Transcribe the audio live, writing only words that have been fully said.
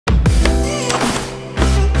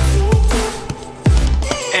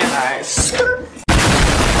Okay,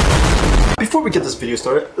 before we get this video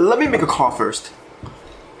started, let me make a call first.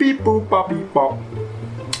 Beep boop bop beep bop.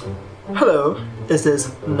 Hello, this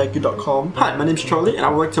is Nike.com. Hi, my name is Charlie and I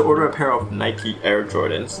would like to order a pair of Nike Air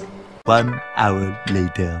Jordans. 1 hour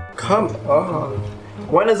later. Come on.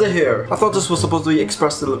 When is it here? I thought this was supposed to be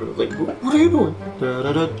express delivery. Like, what are you doing?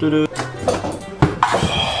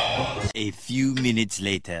 A few minutes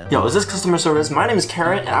later. Yo, is this customer service? My name is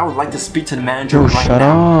Karen and I would like to speak to the manager right shut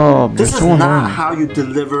now. up. This is so not annoying. how you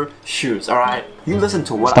deliver shoes, alright? You listen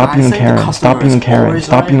to what Stop I being say. Karen. The customer Stop being is Karen. always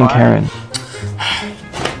Stop right, being alright? Karen.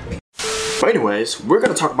 But anyways, we're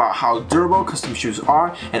gonna talk about how durable custom shoes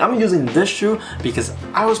are, and I'm using this shoe because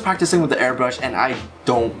I was practicing with the airbrush and I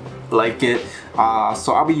don't like it.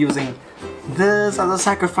 So I'll be using this as a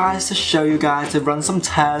sacrifice to show you guys, to run some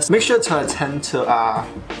tests. Make sure to attend to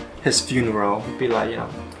his funeral. Be like, you know,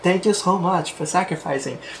 thank you so much for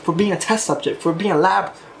sacrificing, for being a test subject, for being a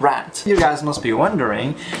lab rat. You guys must be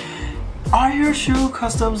wondering, are your shoe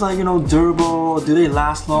customs like, you know, durable? Do they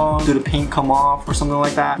last long? Do the paint come off or something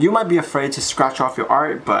like that? You might be afraid to scratch off your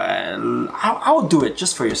art, but I'll do it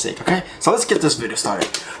just for your sake, okay? So let's get this video started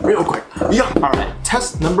real quick. Yeah, alright,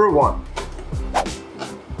 test number 1.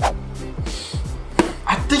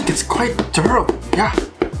 I think it's quite durable. Yeah.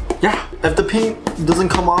 If the paint doesn't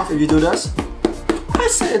come off if you do this, I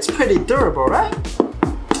say it's pretty durable, right?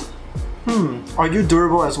 Are you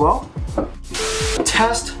durable as well?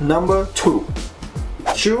 Test number 2.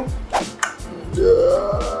 Shoe.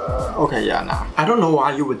 Okay, yeah, nah. I don't know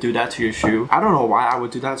why you would do that to your shoe. I don't know why I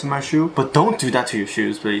would do that to my shoe, but don't do that to your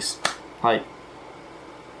shoes, please. Like,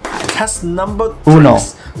 test number 3. Uno.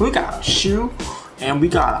 We got a shoe, and we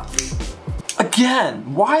got a...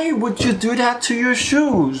 Again, why would you do that to your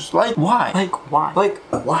shoes? Like, why? Like, why? Like,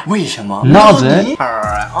 why? 为什么?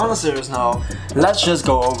 Alright, on a serious note, let's just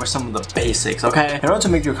go over some of the basics, okay? In order to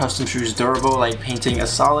make your custom shoes durable, like painting a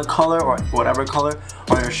solid color or whatever color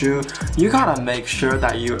on your shoe, you gotta make sure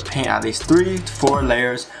that you paint at least 3 to 4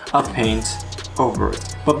 layers of paint over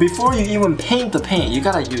it. But before you even paint the paint, you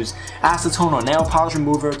gotta use acetone or nail polish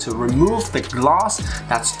remover to remove the gloss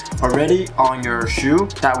that's already on your shoe.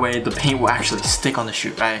 That way the paint will actually stick on the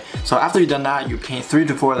shoe, right? So after you've done that, you paint 3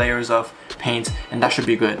 to 4 layers of paint and that should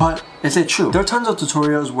be good. But is it true? There are tons of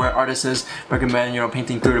tutorials where artists recommend, you know,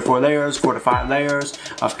 painting 3 to 4 layers, 4 to 5 layers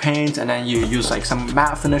of paint, and then you use like some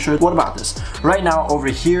matte finisher. What about this? Right now over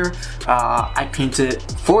here, I painted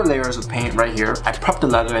 4 layers of paint right here. I prepped the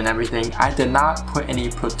leather and everything. I did not put any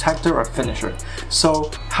protector or finisher.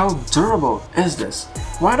 So how durable is this?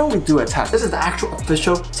 Why don't we do a test? This is the actual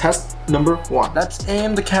official test number 1. Let's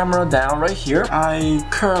aim the camera down right here. I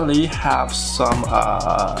currently have some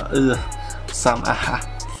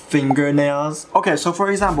fingernails. Okay, so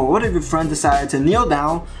for example, what if your friend decided to kneel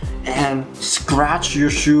down and scratch your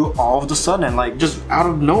shoe all of a sudden, like just out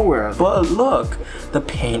of nowhere? But look, the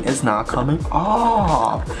paint is not coming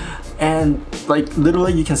off. And like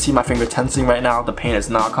literally you can see my finger tensing right now. The paint is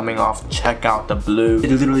not coming off. Check out the blue. It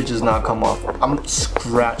literally does not come off. I'm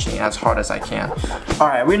scratching as hard as I can.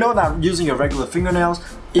 Alright, we know that using your regular fingernails,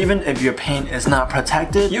 even if your paint is not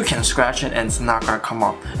protected, you can scratch it and it's not gonna come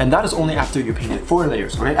off. And that is only after you painted 4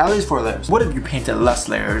 layers, right? At least 4 layers. What if you painted less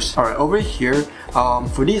layers? Alright, over here,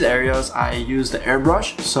 for these areas, I use the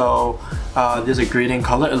airbrush. So there's a gradient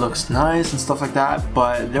color. It looks nice and stuff like that.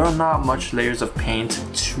 But there are not much layers of paint.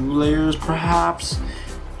 2 layers perhaps.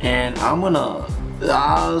 And I'm gonna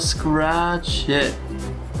scratch it.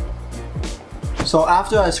 So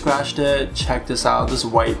after I scratched it, check this out. This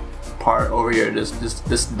white part over here,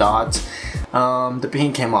 this dot, the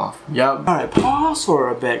paint came off. Yep. Alright, pause for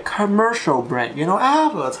a bit. Commercial break, you know,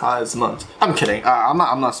 advertisement. I'm kidding.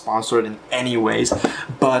 I'm not sponsored in any ways,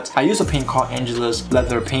 but I use a paint called Angelus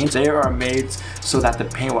leather paint. They are made so that the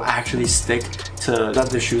paint will actually stick to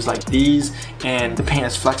leather shoes like these, and the paint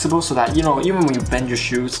is flexible so that, you know, even when you bend your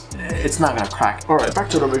shoes, it's not gonna crack. Alright, back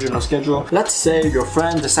to the original schedule. Let's say your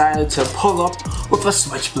friend decided to pull up with a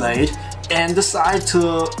switchblade and decide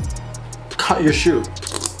to cut your shoe.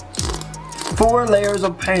 4 layers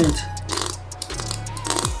of paint.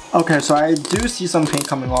 Okay, so I do see some paint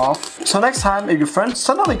coming off. So next time, if your friend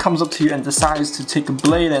suddenly comes up to you and decides to take a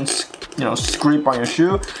blade and, you know, scrape on your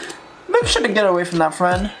shoe, make sure to get away from that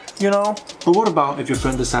friend, you know? But what about if your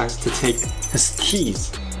friend decides to take his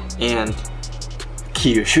keys and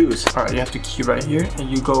key your shoes? Alright, you have to key right here and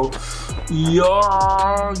you go,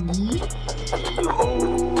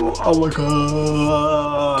 oh my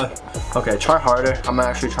god. Okay, try harder. I'm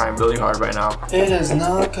actually trying really hard right now. It is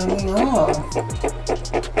not coming off.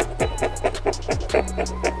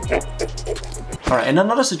 Alright, in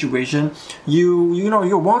another situation,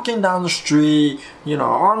 you're walking down the street,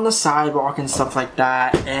 on the sidewalk and stuff like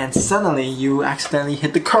that, and suddenly you accidentally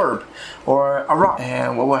hit the curb or a rock,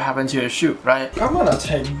 and what will happen to your shoe, right? I'm gonna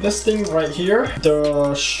take this thing right here.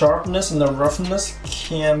 The sharpness and the roughness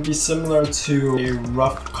can be similar to a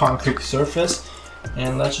rough concrete surface,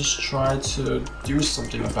 and let's just try to do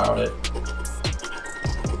something about it.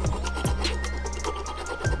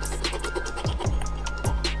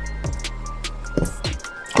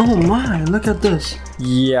 Oh my, look at this.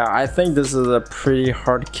 Yeah, I think this is a pretty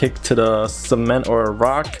hard kick to the cement or a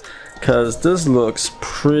rock, because this looks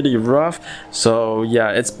pretty rough. So yeah,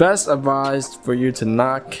 it's best advised for you to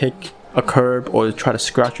not kick a curb or try to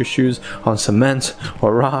scratch your shoes on cement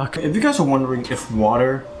or rock. If you guys are wondering if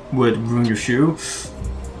water would ruin your shoe,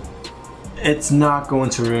 it's not going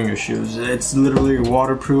to ruin your shoes. It's literally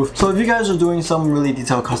waterproof. So if you guys are doing some really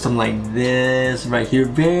detailed custom like this right here,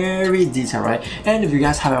 very detailed, right? And if you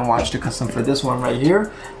guys haven't watched the custom for this one right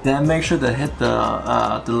here, then make sure to hit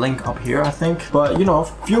the link up here, I think. But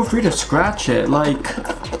feel free to scratch it, like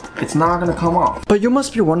it's not gonna come off. But you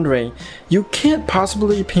must be wondering, you can't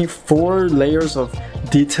possibly paint 4 layers of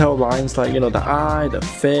detailed lines like the eye, the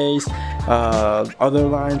face, other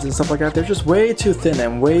lines and stuff like that. They're just way too thin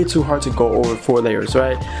and way too hard to go over 4 layers,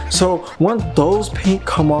 right? So once those paint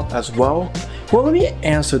come off as well, let me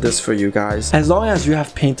answer this for you guys. As long as you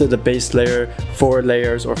have painted the base layer 4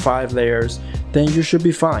 layers or 5 layers, then you should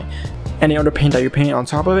be fine. Any other paint that you paint on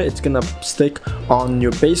top of it, it's gonna stick on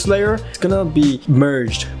your base layer. It's gonna be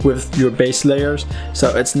merged with your base layers,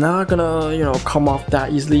 so it's not gonna come off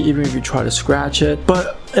that easily even if you try to scratch it.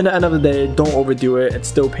 But at the end of the day, don't overdo it. It's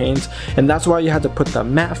still paint, and that's why you have to put the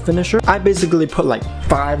matte finisher. I basically put like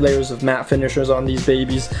 5 layers of matte finishers on these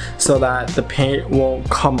babies so that the paint won't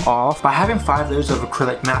come off. By having 5 layers of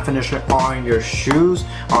acrylic matte finisher on your shoes,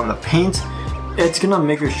 on the paint, it's gonna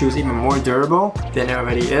make your shoes even more durable than it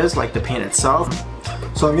already is, like the paint itself.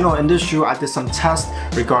 So in this shoe, I did some tests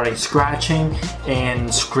regarding scratching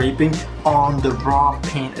and scraping on the raw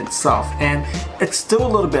paint itself, and it's still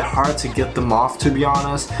a little bit hard to get them off, to be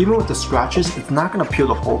honest. Even with the scratches, it's not gonna peel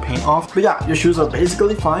the whole paint off. But yeah, your shoes are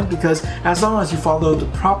basically fine, because as long as you follow the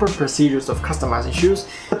proper procedures of customizing shoes,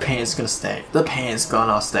 the paint is gonna stay. The paint is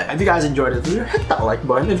gonna stay. If you guys enjoyed this video, hit that like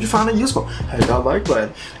button. If you found it useful, hit that like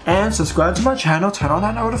button. And subscribe to my channel, turn on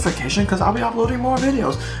that notification, because I'll be uploading more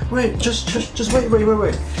videos. Wait, just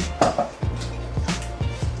wait.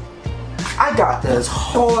 I got this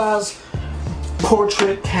whole ass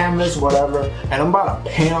portrait canvas, whatever, and I'm about to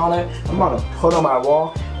paint on it. I'm about to put on my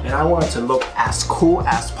wall, and I want it to look as cool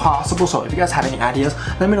as possible. So if you guys have any ideas,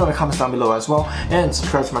 let me know in the comments down below as well, and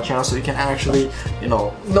subscribe to my channel so you can actually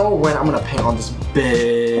know when I'm gonna paint on this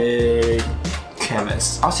big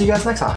canvas. I'll see you guys next time.